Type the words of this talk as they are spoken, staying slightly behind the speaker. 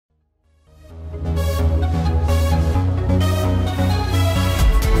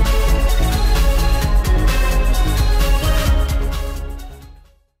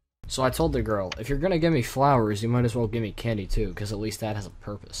So I told the girl, if you're gonna give me flowers, you might as well give me candy too, because at least that has a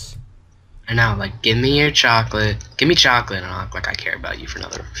purpose. I know, like, give me your chocolate. Give me chocolate, and I'll act like I care about you for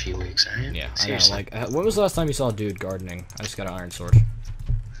another few weeks, alright? Yeah, Seriously. I know. Like, when was the last time you saw a dude gardening? I just got an iron sword.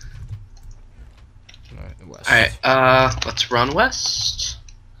 Alright, west. Alright, let's run west.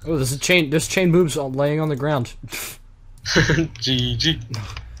 Oh, there's chain boobs laying on the ground. GG.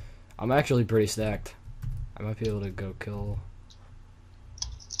 I'm actually pretty stacked. I might be able to go kill.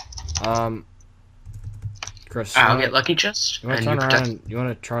 Chris. I'll get lucky chest. You wanna turn around and you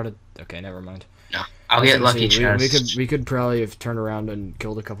wanna try to? Okay, never mind. No, I'll get lucky chest. We could probably have turned around and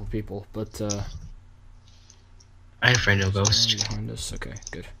killed a couple people, but I ain't afraid no ghost. Behind us. Okay,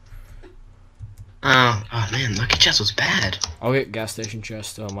 good. Oh man, lucky chest was bad. I'll get gas station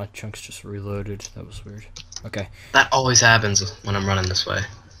chest. Oh, my chunks just reloaded. That was weird. Okay. That always happens when I'm running this way.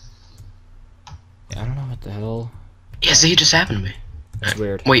 Yeah, I don't know what the hell. Yeah, see, it just happened to me. That's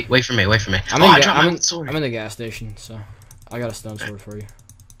weird. Wait for me. I'm in the gas station, so I got a stone sword for you.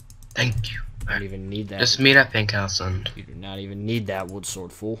 Thank you. I don't even need that. Just meet at Pink House and... You do not even need that wood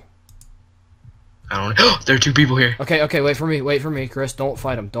sword, fool. I don't... there are two people here. Okay, wait for me, Chris. Don't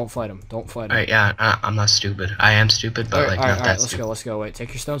fight him. Alright, yeah, I'm not stupid. I am stupid, but not that stupid. Let's go. Wait, take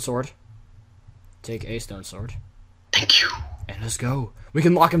your stone sword. Take a stone sword. Thank you. And let's go. We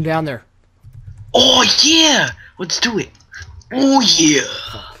can lock him down there. Oh, yeah! Let's do it. Oh, yeah!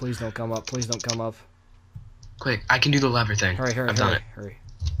 Oh, please don't come up. Quick, I can do the lever thing. Hurry.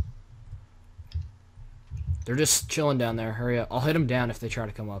 They're just chilling down there. Hurry up. I'll hit them down if they try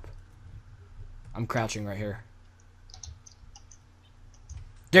to come up. I'm crouching right here.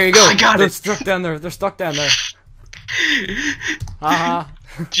 There you go. I got They're it. stuck down there. Haha.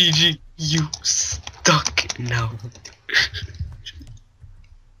 GG, you stuck now.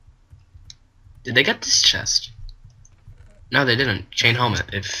 Did they get this chest? No, they didn't. Chain helmet,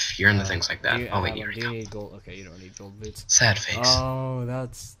 if you're into things like that. Oh, wait, you need gold. Okay, you don't need gold boots. Sad face. Oh,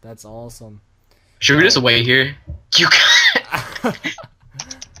 that's awesome. Should we just wait here? You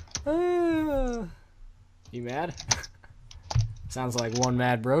You mad? Sounds like one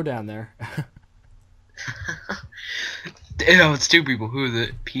mad bro down there. No, it's two people. Who is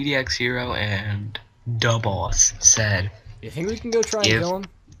it? PDX Hero and Da Boss said. You think we can go try and kill him?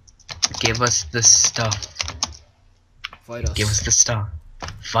 Give us the stuff. Fight us. Give us the stuff.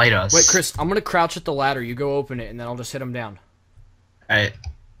 Fight us. Wait, Chris, I'm gonna crouch at the ladder. You go open it, and then I'll just hit him down. Alright.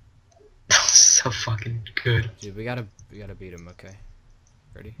 That was so fucking good. Dude, we gotta beat him. Okay.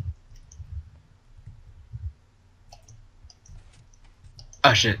 Ready?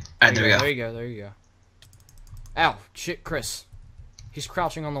 Oh shit. Alright, there we go. There you go. Ow! Shit, Chris. He's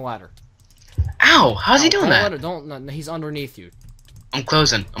crouching on the ladder. Ow! How's he doing that? No, he's underneath you. I'm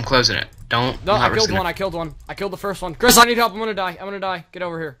closing it. Don't. No, I killed one. I killed the first one. Chris, I need help. I'm gonna die. Get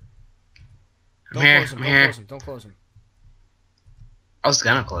over here. I'm here. Don't close him. I was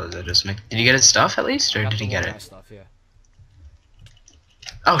gonna close it. Did you get his stuff at least, or did he get it? Stuff, yeah.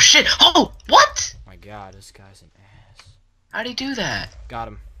 Oh shit! Oh, what? My God, this guy's an ass. How'd he do that? Got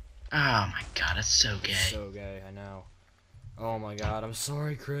him. Oh my God, that's so gay. So gay, I know. Oh my God, I'm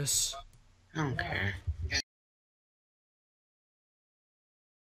sorry, Chris. I don't care.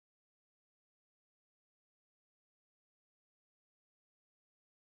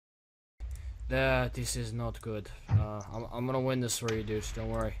 This is not good. I'm gonna win this for you, dudes. Don't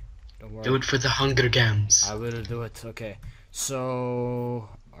worry. Do it for the Hunger Games. I will do it. Okay. So,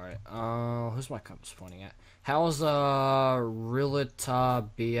 alright. Who's my compass pointing at? How's Rilita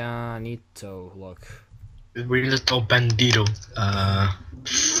Bianito look? Little bandito.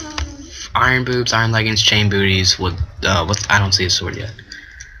 Iron boobs, iron leggings, chain booties. I don't see a sword yet.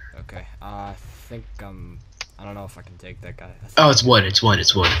 Okay. I think I don't know if I can take that guy. Oh, it's wood. It's wood.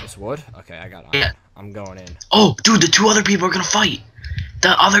 It's wood? Okay, I got iron. Yeah. I'm going in. Oh, dude, the two other people are gonna fight.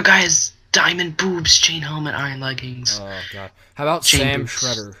 The other guy has diamond boobs, chain helmet, iron leggings. Oh God. How about Sam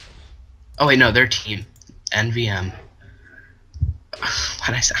Shredder? Oh wait, no, their team. NVM.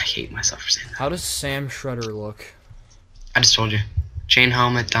 Why'd I say? I hate myself for saying that. How does Sam Shredder look? I just told you. Chain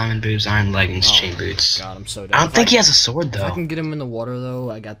helmet, diamond boobs, iron leggings, chain boots. God, I'm so dead. I don't think he has a sword though. If I can get him in the water though,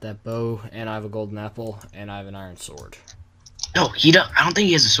 I got that bow, and I have a golden apple, and I have an iron sword. No, he don't. I don't think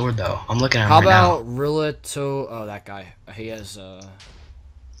he has a sword though. I'm looking at him How right now. about Rilito? Oh, that guy. He has I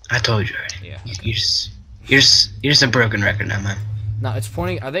told you already. Yeah. You're just a broken record now, man. No, it's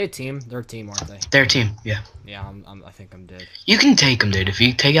pointing. Are they a team? They're a team, aren't they? They're a team. Yeah. Yeah, I think I'm dead. You can take him, dude. If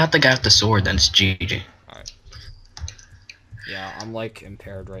you take out the guy with the sword, then it's GG. Alright. Yeah, I'm like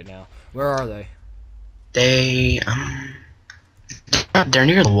impaired right now. Where are they? They're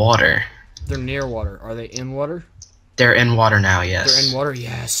near the water. They're near water. Are they in water? They're in water now, yes. They're in water?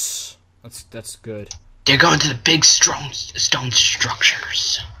 Yes. That's good. They're going to the big stone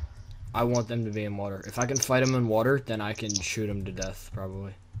structures. I want them to be in water. If I can fight them in water, then I can shoot them to death,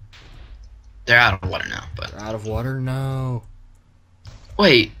 probably. They're out of water now, but... They're out of water? No.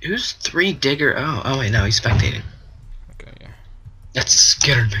 Wait, who's 3 Digger? Oh wait, no, he's spectating. Okay, yeah. That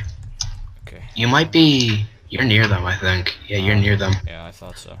scared me. Okay. You might be... You're near them, I think. Yeah, you're near them. Yeah, I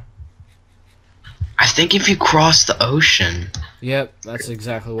thought so. I think if you cross the ocean... Yep, that's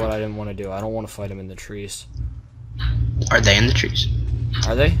exactly what I didn't want to do. I don't want to fight them in the trees. Are they in the trees?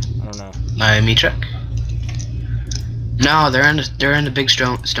 Are they? I don't know. Let me check. No, they're in the big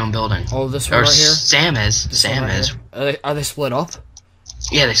stone building. Oh, this one or right here? Sam is. This Sam one right is. here? Are they split up?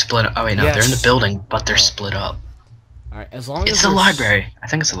 Yeah, they split up. Oh wait, no, Yes. they're in the building, but they're split up. Alright, as long as It's a library. I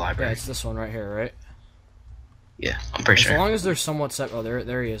think it's a Yeah, library. it's this one right here, right? Yeah, I'm pretty As sure. long as they're somewhat set. Oh,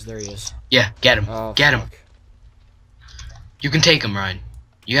 there he is. There he is. Yeah, get him. Oh, Get him. fuck. You can take him, Ryan.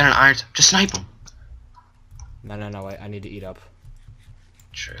 You got an iron. Just snipe him. No, wait. I need to eat up.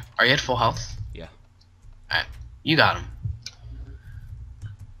 True. Are you at full health? Yeah. Alright, you got him.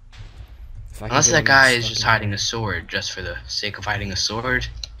 If I can Unless get that him guy is stuck just in hiding a sword just for the sake of hiding a sword.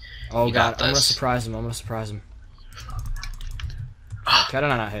 Oh You god, got I'm gonna this. surprise him. How did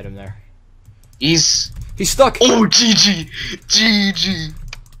I not hit him there? He's stuck! oh GG GG.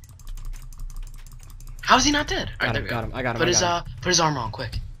 How is he not dead? Got Alright, him, there we got go. him, I got him, Put I his got him. put his armor on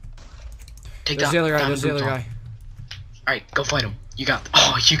quick. Take There's that. the other guy, diamond there's the boots other on. guy. Alright, go fight him. You got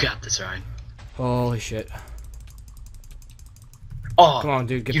this, Ryan. Holy shit. Oh, Come on,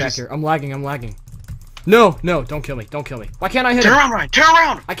 dude, get you back just- here. I'm lagging. No, don't kill me. Why can't I hit Turn him? around, Ryan. Turn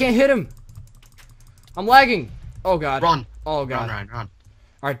around. I can't hit him. I'm lagging. Oh god. Run. Oh god. Run, Ryan.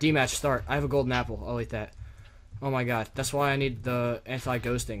 Alright, D-match, start. I have a golden apple. I'll eat that. Oh my god. That's why I need the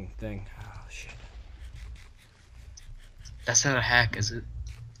anti-ghosting thing. Oh shit. That's not a hack, is it?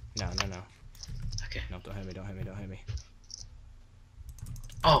 No. Okay. No, don't hit me.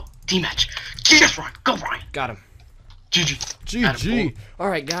 Oh, D-match. Yes, Ryan. Go, Ryan. Got him. GG. GG.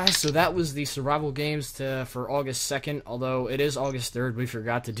 Alright guys, so that was the survival games for August 2nd, although it is August 3rd, we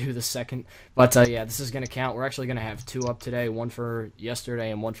forgot to do the 2nd, but yeah, this is going to count. We're actually going to have 2 up today, 1 for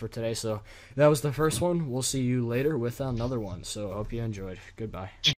yesterday and 1 for today, so that was the first one. We'll see you later with another one, so I hope you enjoyed. Goodbye.